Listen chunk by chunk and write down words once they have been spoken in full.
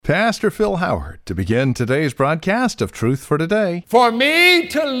Pastor Phil Howard to begin today's broadcast of Truth for Today. For me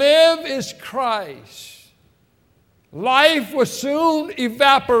to live is Christ. Life will soon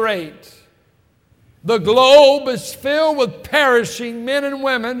evaporate. The globe is filled with perishing men and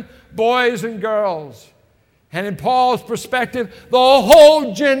women, boys and girls. And in Paul's perspective, the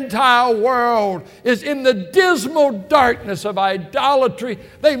whole Gentile world is in the dismal darkness of idolatry.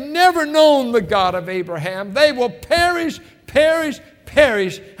 They've never known the God of Abraham. They will perish.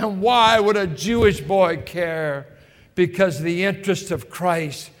 And why would a Jewish boy care? Because the interest of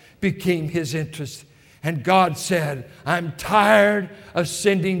Christ became his interest. And God said, I'm tired of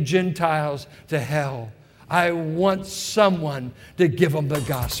sending Gentiles to hell. I want someone to give them the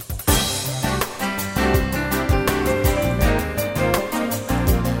gospel.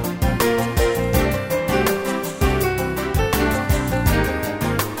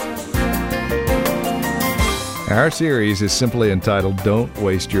 Our series is simply entitled, Don't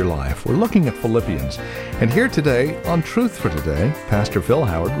Waste Your Life. We're looking at Philippians. And here today, on Truth for Today, Pastor Phil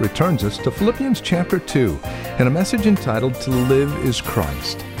Howard returns us to Philippians chapter 2 and a message entitled, To Live is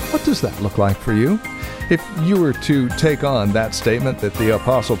Christ. What does that look like for you? If you were to take on that statement that the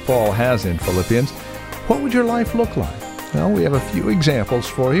Apostle Paul has in Philippians, what would your life look like? Well, we have a few examples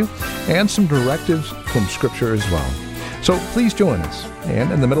for you and some directives from Scripture as well. So please join us.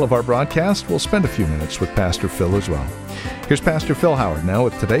 And in the middle of our broadcast, we'll spend a few minutes with Pastor Phil as well. Here's Pastor Phil Howard now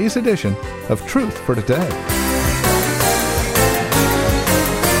with today's edition of Truth for Today.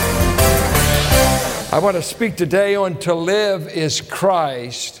 I want to speak today on to live is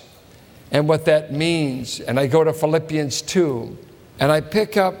Christ and what that means. And I go to Philippians 2. And I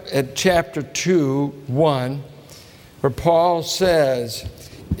pick up at chapter 2, 1, where Paul says,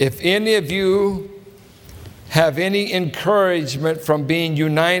 if any of you have any encouragement from being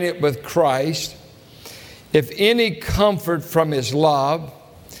united with Christ, if any comfort from His love,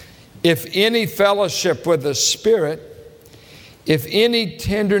 if any fellowship with the Spirit, if any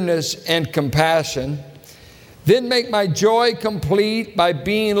tenderness and compassion, then make my joy complete by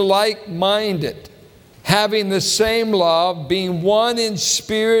being like-minded, having the same love, being one in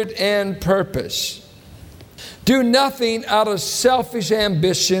spirit and purpose. Do nothing out of selfish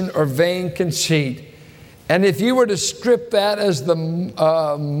ambition or vain conceit. And if you were to strip that as the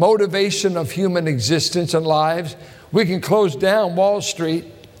motivation of human existence and lives, we can close down Wall Street.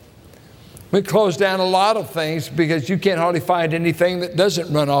 We close down a lot of things because you can't hardly find anything that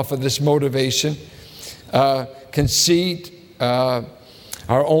doesn't run off of this motivation. Conceit, our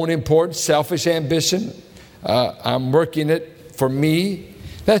own importance, selfish ambition. I'm working it for me.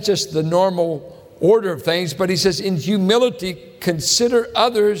 That's just the normal order of things. But he says, in humility, consider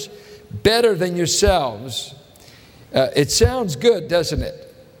others better than yourselves. It sounds good, doesn't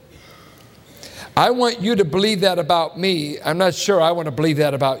it? I want you to believe that about me. I'm not sure I want to believe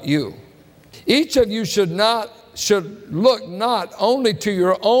that about you. Each of you should look not only to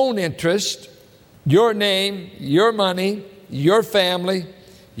your own interest, your name, your money, your family,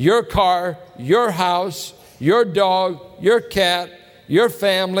 your car, your house, your dog, your cat, your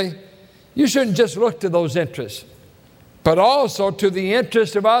family. You shouldn't just look to those interests, but also to the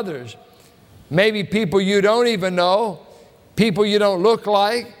interest of others. Maybe people you don't even know, people you don't look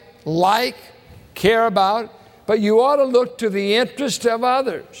like, care about, but you ought to look to the interest of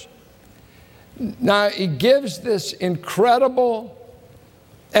others. Now, he gives this incredible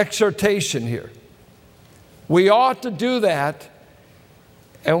exhortation here. We ought to do that,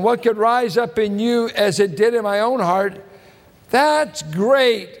 and what could rise up in you as it did in my own heart, that's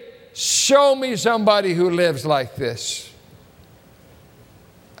great. Show me somebody who lives like this.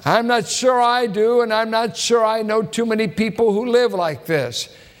 I'm not sure I do, and I'm not sure I know too many people who live like this.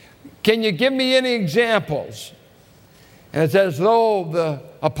 Can you give me any examples? And it's as though the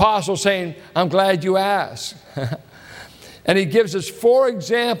apostle saying, I'm glad you asked. And he gives us 4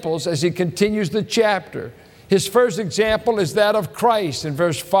 examples as he continues the chapter. His first example is that of Christ in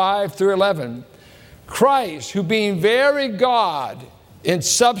verse 5 through 11. Christ, who being very God in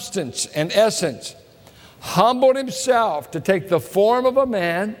substance and essence, humbled himself to take the form of a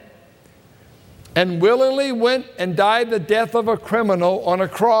man and willingly went and died the death of a criminal on a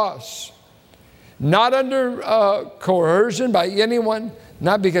cross. Not under coercion by anyone,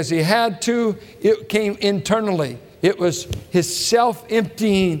 not because he had to. It came internally. It was his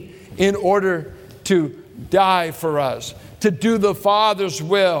self-emptying in order to die for us, to do the Father's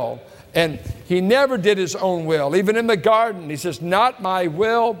will. And he never did his own will. Even in the garden, he says, not my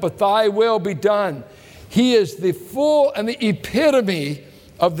will, but thy will be done. He is the full and the epitome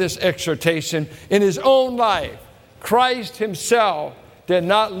of this exhortation in his own life. Christ himself did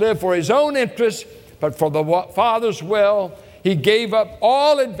not live for his own interests, but for the Father's will. He gave up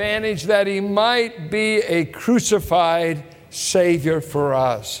all advantage that he might be a crucified Savior for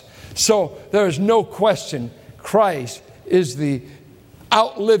us. So there's no question Christ is the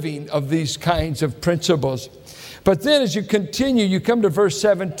outliving of these kinds of principles. But then as you continue, you come to verse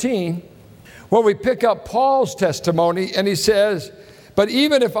 17, where we pick up Paul's testimony, and he says, but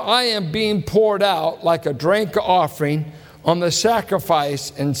even if I am being poured out like a drink offering on the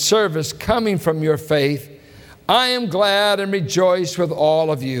sacrifice and service coming from your faith, I am glad and rejoice with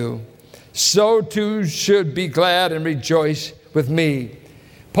all of you. So too should be glad and rejoice with me.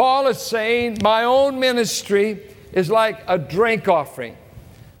 Paul is saying, my own ministry is like a drink offering.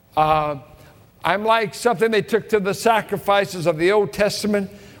 I'm like something they took to the sacrifices of the Old Testament,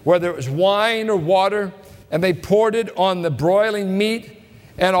 whether it was wine or water, and they poured it on the broiling meat,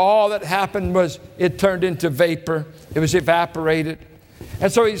 and all that happened was it turned into vapor. It was evaporated.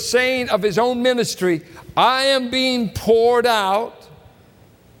 And so he's saying of his own ministry, I am being poured out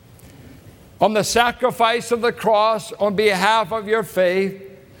on the sacrifice of the cross on behalf of your faith.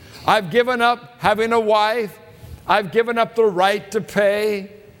 I've given up having a wife. I've given up the right to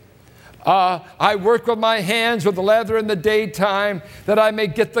pay. I work with my hands with leather in the daytime that I may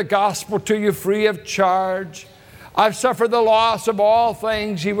get the gospel to you free of charge. I've suffered the loss of all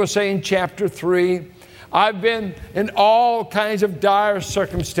things, he will say in chapter 3. I've been in all kinds of dire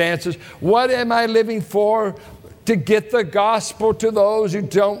circumstances. What am I living for? To get the gospel to those who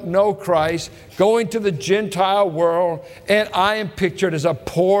don't know Christ, going to the Gentile world, and I am pictured as a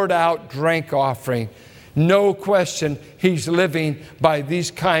poured out drink offering. No question, he's living by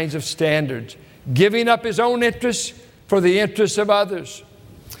these kinds of standards, giving up his own interests for the interests of others.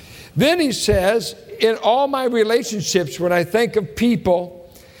 Then he says, in all my relationships, when I think of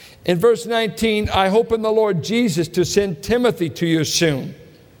people, in verse 19, I hope in the Lord Jesus to send Timothy to you soon,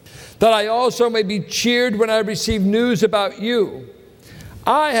 that I also may be cheered when I receive news about you.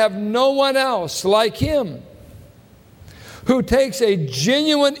 I have no one else like him who takes a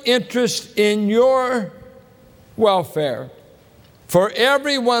genuine interest in your welfare. For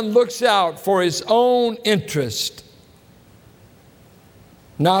everyone looks out for his own interest,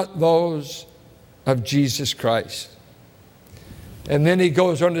 not those of Jesus Christ. And then he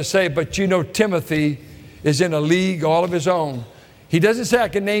goes on to say, but you know Timothy is in a league all of his own. He doesn't say I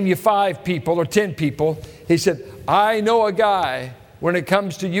can name you 5 people or 10 people. He said, I know a guy, when it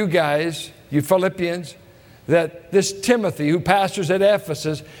comes to you guys, you Philippians, that this Timothy who pastors at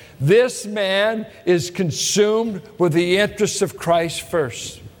Ephesus, this man is consumed with the interests of Christ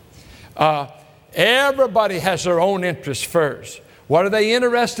first. Everybody has their own interests first. What are they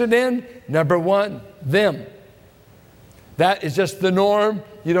interested in? Number 1, them. That is just the norm.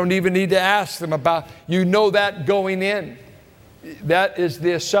 You don't even need to ask them about, you know that going in. That is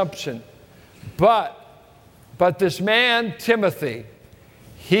the assumption. But this man, Timothy,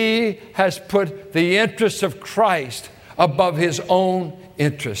 he has put the interests of Christ above his own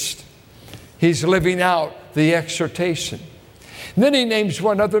interest. He's living out the exhortation. And then he names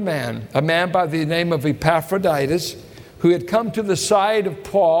one other man, a man by the name of Epaphroditus, who had come to the side of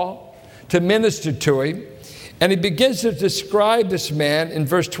Paul to minister to him. And he begins to describe this man in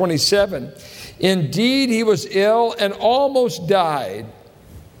verse 27. Indeed, he was ill and almost died.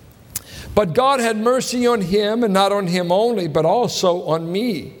 But God had mercy on him, and not on him only, but also on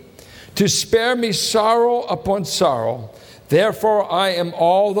me, to spare me sorrow upon sorrow. Therefore, I am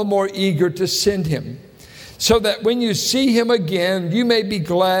all the more eager to send him, so that when you see him again, you may be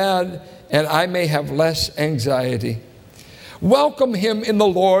glad, and I may have less anxiety. Welcome him in the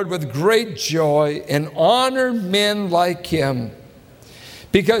Lord with great joy, and honor men like him,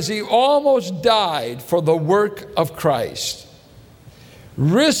 because he almost died for the work of Christ,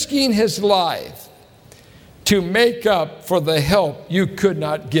 risking his life to make up for the help you could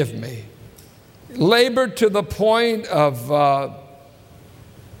not give me. Labored to the point of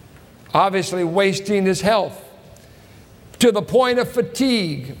obviously wasting his health, to the point of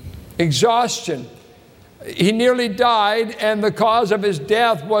fatigue, exhaustion. He nearly died, and the cause of his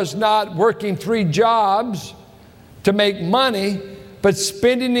death was not working 3 jobs to make money, but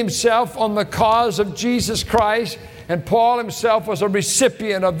spending himself on the cause of Jesus Christ. And Paul himself was a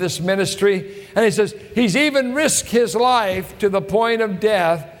recipient of this ministry. And he says, he's even risked his life to the point of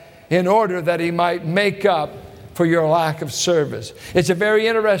death in order that he might make up for your lack of service. It's a very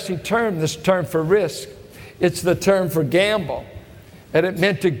interesting term, this term for risk. It's the term for gamble. And it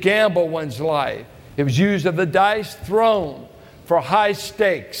meant to gamble one's life. It was used of the dice thrown for high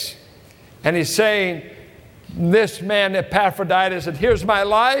stakes. And he's saying, this man Epaphroditus said, here's my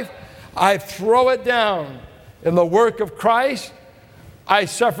life. I throw it down in the work of Christ. I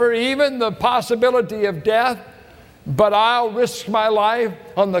suffer even the possibility of death. but I'll risk my life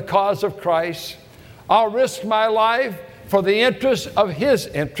on the cause of Christ. I'll risk my life for the interest of His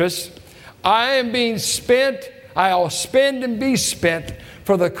interest. I am being spent. I'll spend and be spent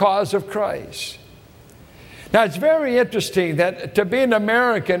for the cause of Christ. Now, it's very interesting that to be an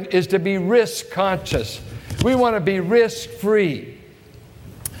American is to be risk conscious. We want to be risk free.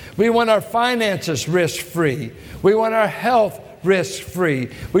 We want our finances risk free. We want our health risk free.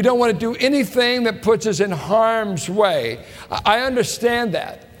 We don't want to do anything that puts us in harm's way. I understand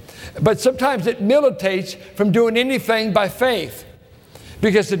that. But sometimes it militates from doing anything by faith.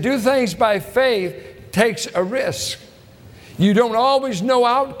 Because to do things by faith takes a risk. You don't always know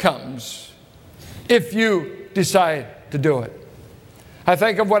outcomes if you decide to do it. I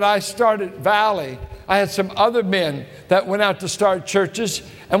think of when I started Valley, I had some other men that went out to start churches,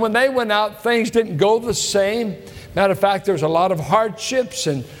 and when they went out, things didn't go the same. Matter of fact, there was a lot of hardships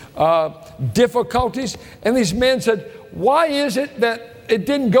and difficulties, and these men said, why is it that it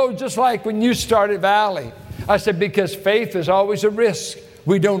didn't go just like when you started Valley? I said, because faith is always a risk.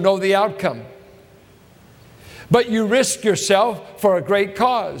 We don't know the outcome. But you risk yourself for a great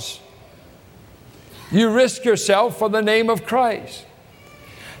cause. You risk yourself for the name of Christ.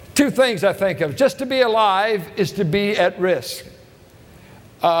 Two things I think of. Just to be alive is to be at risk.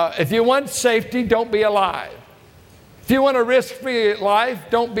 If you want safety, don't be alive. If you want a risk-free life,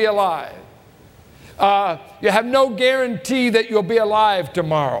 don't be alive. You have no guarantee that you'll be alive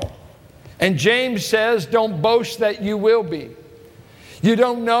tomorrow. And James says, don't boast that you will be. You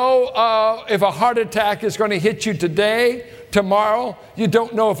don't know if a heart attack is going to hit you today, tomorrow. You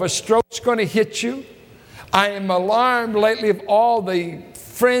don't know if a stroke's going to hit you. I am alarmed lately of all the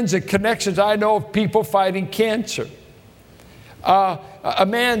friends and connections I know of people fighting cancer. A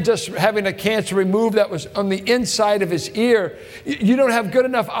man just having a cancer removed that was on the inside of his ear. You don't have good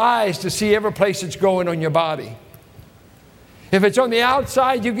enough eyes to see every place it's going on your body. If it's on the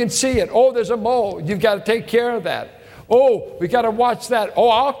outside, you can see it. Oh, there's a mole. You've got to take care of that. Oh, we got to watch that. Oh,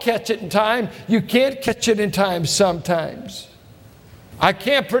 I'll catch it in time. You can't catch it in time sometimes. I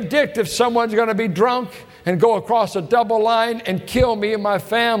can't predict if someone's going to be drunk and go across a double line and kill me and my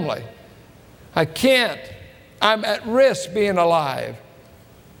family. I can't. I'm at risk being alive.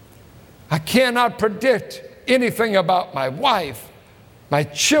 I cannot predict anything about my wife, my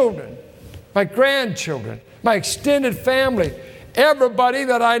children, my grandchildren, my extended family. Everybody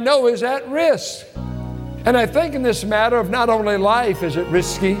that I know is at risk. And I think in this matter of not only life is it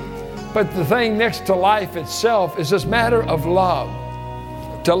risky, but the thing next to life itself is this matter of love.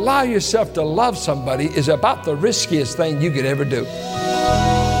 To allow yourself to love somebody is about the riskiest thing you could ever do.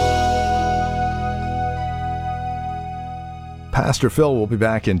 Pastor Phil will be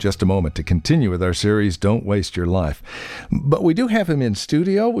back in just a moment to continue with our series, Don't Waste Your Life. But we do have him in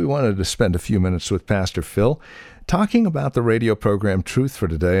studio. We wanted to spend a few minutes with Pastor Phil talking about the radio program Truth for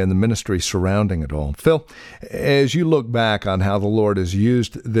Today and the ministry surrounding it all. Phil, as you look back on how the Lord has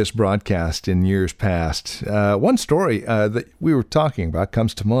used this broadcast in years past, one story that we were talking about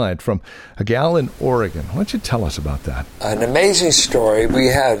comes to mind from a gal in Oregon. Why don't you tell us about that? An amazing story. We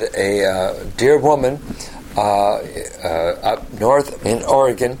had a dear woman up north in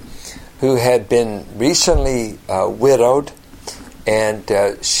Oregon who had been recently widowed, and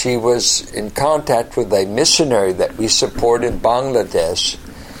she was in contact with a missionary that we support in Bangladesh.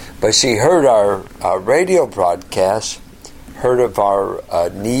 But she heard our radio broadcast, heard of our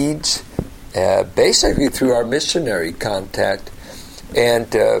needs, basically through our missionary contact, and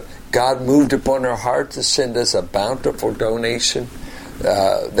God moved upon her heart to send us a bountiful donation.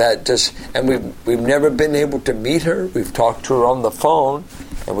 And we've never been able to meet her. We've talked to her on the phone,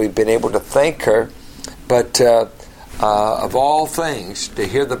 and we've been able to thank her. But of all things, to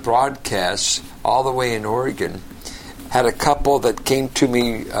hear the broadcasts all the way in Oregon, had a couple that came to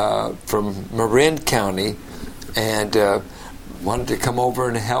me from Marin County and wanted to come over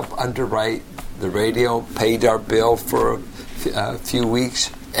and help underwrite the radio, paid our bill for a few weeks.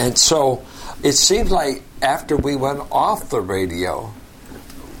 And so it seemed like after we went off the radio,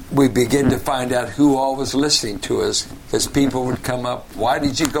 we began to find out who all was listening to us, because people would come up, why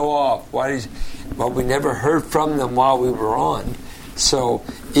did you go off? Well, we never heard from them while we were on. So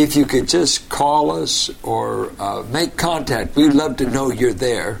if you could just call us or make contact, we'd love to know you're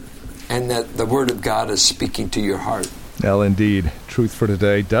there and that the Word of God is speaking to your heart. Well, indeed, Truth for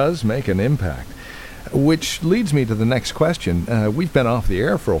Today does make an impact. Which leads me to the next question. We've been off the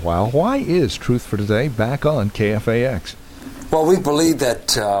air for a while. Why is Truth for Today back on KFAX? Well, we believe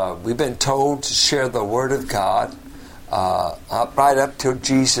that we've been told to share the Word of God right up till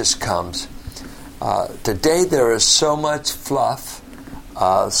Jesus comes. Today there is so much fluff,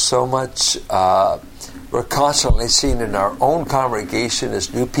 so much we're constantly seeing in our own congregation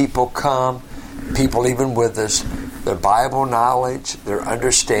as new people come, people even with us, their Bible knowledge, their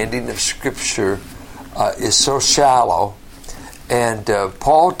understanding of Scripture is so shallow. And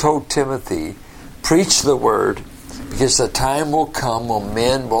Paul told Timothy, preach the word, because the time will come when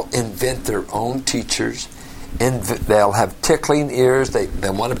men will invent their own teachers. They'll have tickling ears. They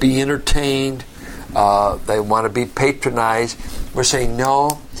want to be entertained. They want to be patronized. We're saying,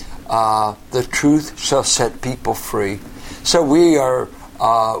 no, the truth shall set people free. So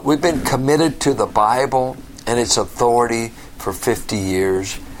we've been committed to the Bible and its authority for 50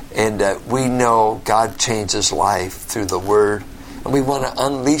 years. And we know God changes life through the Word. And we want to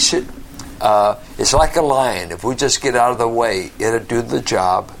unleash it. It's like a lion. If we just get out of the way, it'll do the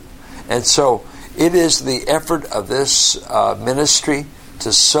job. And so it is the effort of this ministry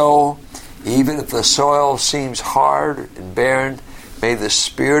to sow, even if the soil seems hard and barren. May the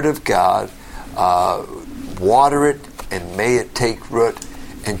Spirit of God water it, and may it take root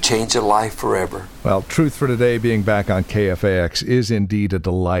and change a life forever. Well, Truth for Today being back on KFAX is indeed a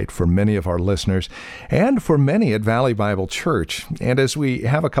delight for many of our listeners and for many at Valley Bible Church. And as we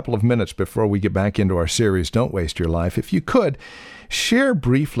have a couple of minutes before we get back into our series, Don't Waste Your Life, if you could, share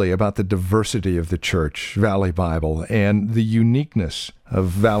briefly about the diversity of the church, Valley Bible, and the uniqueness of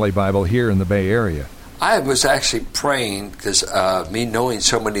Valley Bible here in the Bay Area. I was actually praying because me knowing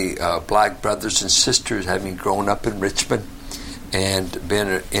so many black brothers and sisters, having grown up in Richmond and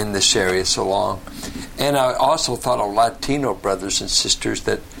been in this area so long. And I also thought of Latino brothers and sisters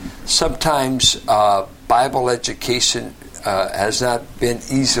that sometimes Bible education has not been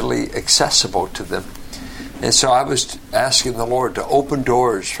easily accessible to them. And so I was asking the Lord to open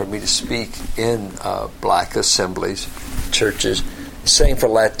doors for me to speak in black assemblies, churches. Same for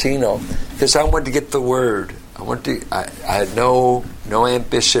Latino, because I wanted to get the word. I had no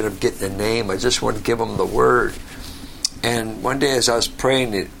ambition of getting a name. I just wanted to give them the word. And one day as I was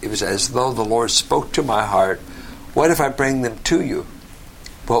praying, it was as though the Lord spoke to my heart, what if I bring them to you?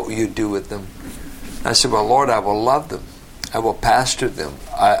 What will you do with them? And I said, well, Lord, I will love them. I will pastor them.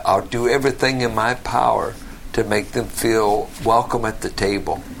 I'll do everything in my power to make them feel welcome at the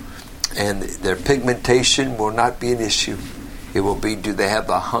table. And their pigmentation will not be an issue. It will be, do they have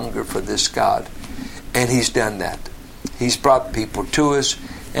the hunger for this God? And He's done that. He's brought people to us.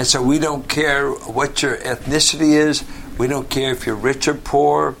 And so we don't care what your ethnicity is. We don't care if you're rich or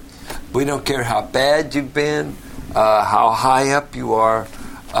poor. We don't care how bad you've been, how high up you are.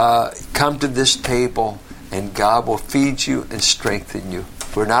 Come to this table and God will feed you and strengthen you.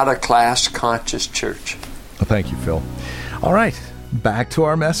 We're not a class-conscious church. Well, thank you, Phil. All right, back to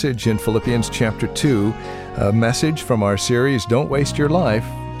our message in Philippians chapter 2, a message from our series, Don't Waste Your Life.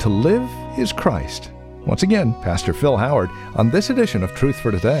 To live is Christ. Once again, Pastor Phil Howard on this edition of Truth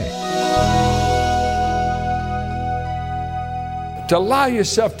for Today. To allow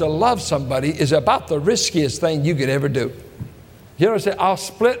yourself to love somebody is about the riskiest thing you could ever do. You know, say, I'll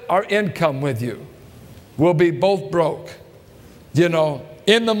split our income with you. We'll be both broke. You know,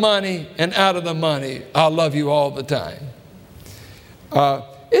 in the money and out of the money, I'll love you all the time.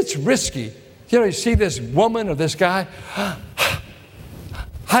 It's risky. You know, you see this woman or this guy,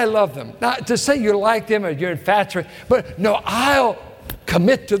 I love them. Not to say you like them or you're infatuated, but no, I'll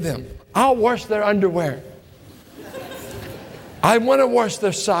commit to them. I'll wash their underwear. I want to wash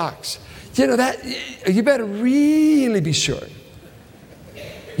their socks. You know, that you better really be sure.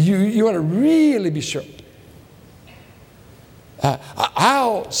 You want to really be sure.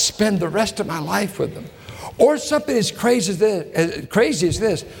 I'll spend the rest of my life with them. Or something as crazy as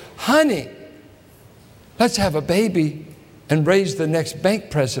this. Honey, let's have a baby and raise the next bank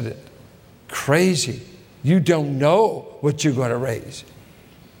president. Crazy. You don't know what you're going to raise.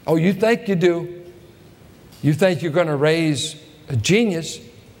 Oh, you think you do. You think you're going to raise a genius,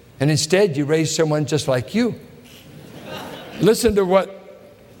 and instead you raise someone just like you. Listen to what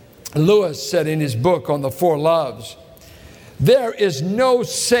Lewis said in his book on the 4 loves. There is no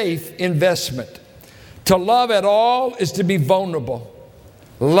safe investment. To love at all is to be vulnerable.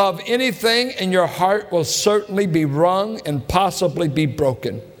 Love anything and your heart will certainly be wrung and possibly be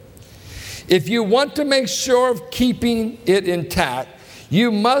broken. If you want to make sure of keeping it intact,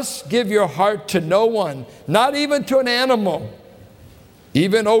 you must give your heart to no one, not even to an animal.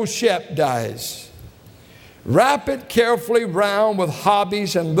 Even old Shep dies. Wrap it carefully round with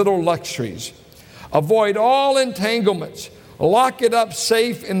hobbies and little luxuries. Avoid all entanglements. Lock it up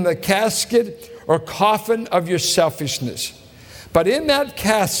safe in the casket or coffin of your selfishness. But in that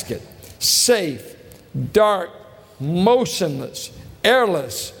casket, safe, dark, motionless,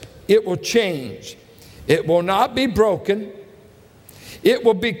 airless, it will change. It will not be broken. It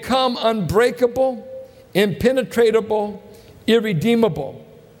will become unbreakable. impenetrable, irredeemable.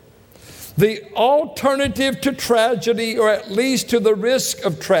 The alternative to tragedy, or at least to the risk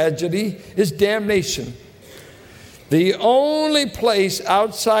of tragedy, is damnation. The only place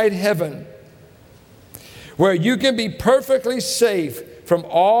outside heaven where you can be perfectly safe from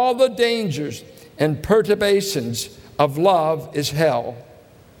all the dangers and perturbations of love is hell.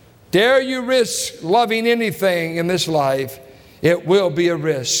 Dare you risk loving anything in this life, it will be a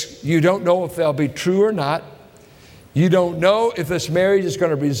risk. You don't know if they'll be true or not. You don't know if this marriage is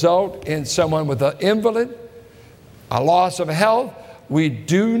going to result in someone with an invalid, a loss of health. We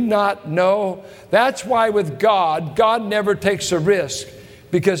do not know. That's why with God, God never takes a risk,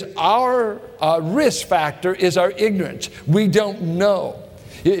 because our risk factor is our ignorance. We don't know.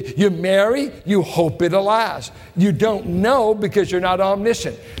 You marry, you hope it'll last. You don't know because you're not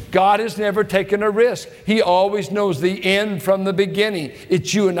omniscient. God has never taken a risk. He always knows the end from the beginning.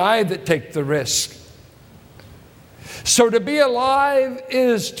 It's you and I that take the risk. So to be alive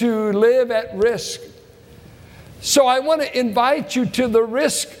is to live at risk. So I want to invite you to the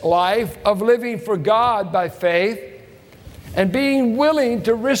risk life of living for God by faith and being willing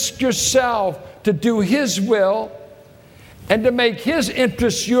to risk yourself to do His will and to make His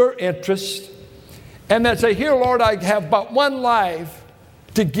interest your interest. And that say, here, Lord, I have but one life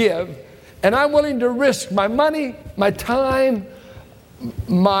to give, and I'm willing to risk my money, my time,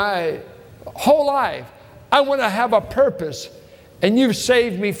 my whole life. I want to have a purpose, and you've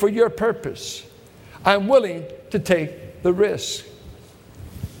saved me for your purpose. I'm willing to take the risk.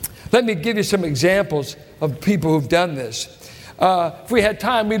 Let me give you some examples of people who've done this. If we had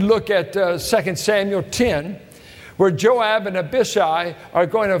time, we'd look at 2 Samuel 10, where Joab and Abishai are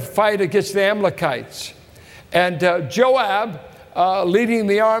going to fight against the Amalekites. And Joab, leading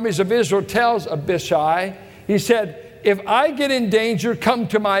the armies of Israel, tells Abishai, he said, if I get in danger, come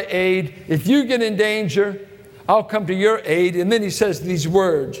to my aid. If you get in danger, I'll come to your aid. And then he says these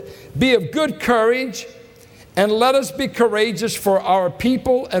words, be of good courage, and let us be courageous for our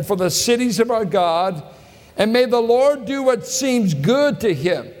people and for the cities of our God, and may the Lord do what seems good to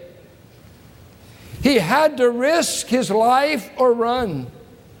him. He had to risk his life or run.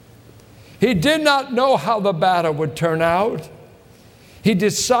 He did not know how the battle would turn out. He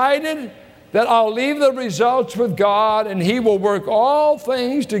decided that I'll leave the results with God, and He will work all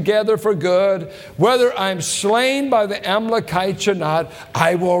things together for good. Whether I'm slain by the Amalekites or not,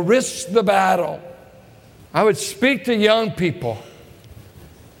 I will risk the battle. I would speak to young people.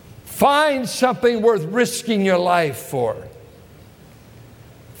 Find something worth risking your life for.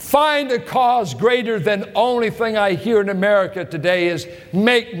 Find a cause greater than the only thing I hear in America today is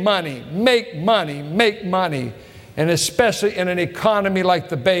make money, make money, make money. And especially in an economy like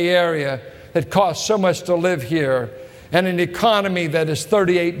the Bay Area that costs so much to live here, and an economy that is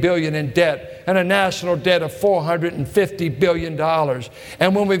 $38 billion in debt, and a national debt of $450 billion.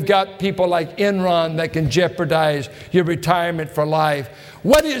 And when we've got people like Enron that can jeopardize your retirement for life,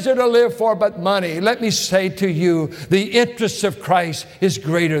 what is there to live for but money? Let me say to you, the interest of Christ is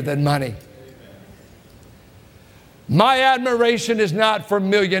greater than money. My admiration is not for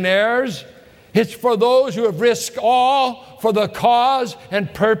millionaires. It's for those who have risked all for the cause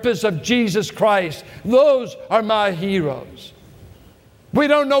and purpose of Jesus Christ. Those are my heroes. We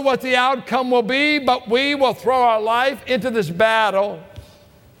don't know what the outcome will be, but we will throw our life into this battle,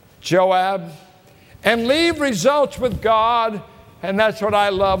 Joab, and leave results with God. And that's what I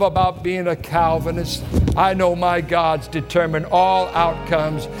love about being a Calvinist. I know my God's determined all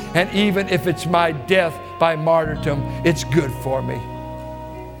outcomes, and even if it's my death by martyrdom, it's good for me.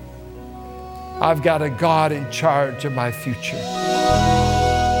 I've got a God in charge of my future.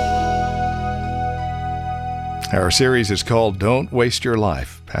 Our series is called Don't Waste Your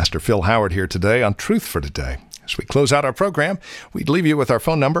Life. Pastor Phil Howard here today on Truth for Today. As we close out our program, we'd leave you with our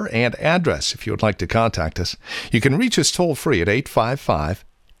phone number and address if you would like to contact us. You can reach us toll-free at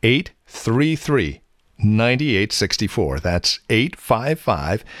 855-833-9864. That's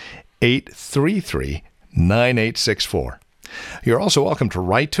 855-833-9864. You're also welcome to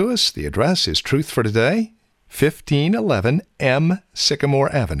write to us. The address is Truth for Today, 1511 M. Sycamore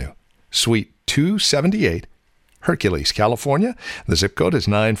Avenue, Suite 278, Hercules, California. The zip code is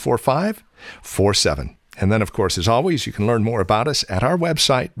 94547. And then, of course, as always, you can learn more about us at our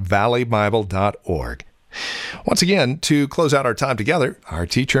website, valleybible.org. Once again, to close out our time together, our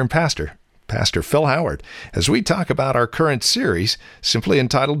teacher and pastor, Pastor Phil Howard, as we talk about our current series, simply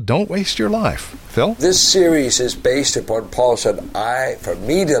entitled, Don't Waste Your Life. Phil? This series is based upon Paul said, for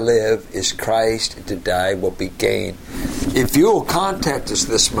me to live is Christ, to die will be gain. If you will contact us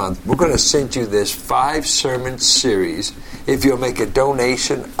this month, we're going to send you this 5-sermon series. if you'll make a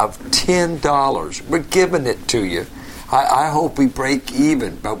donation of $10. We're giving it to you. I hope we break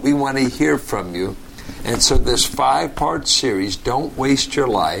even, but we want to hear from you. And so this 5-part series, Don't Waste Your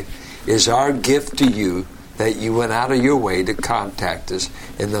Life, is our gift to you that you went out of your way to contact us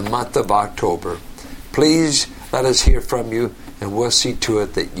in the month of October. Please let us hear from you, and we'll see to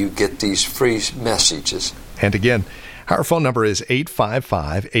it that you get these free messages. And again, our phone number is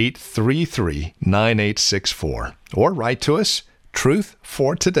 855-833-9864. Or write to us, Truth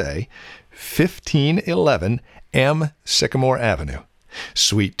for Today, 1511 M. Sycamore Avenue,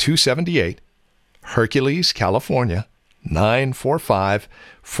 Suite 278, Hercules, California,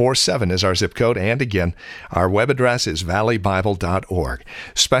 94547 is our zip code. And again, our web address is valleybible.org.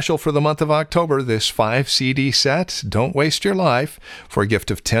 Special for the month of October, this 5 CD set, Don't Waste Your Life, for a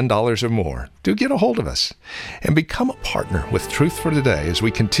gift of $10 or more. Do get a hold of us and become a partner with Truth for Today as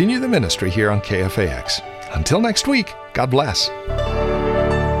we continue the ministry here on KFAX. Until next week, God bless.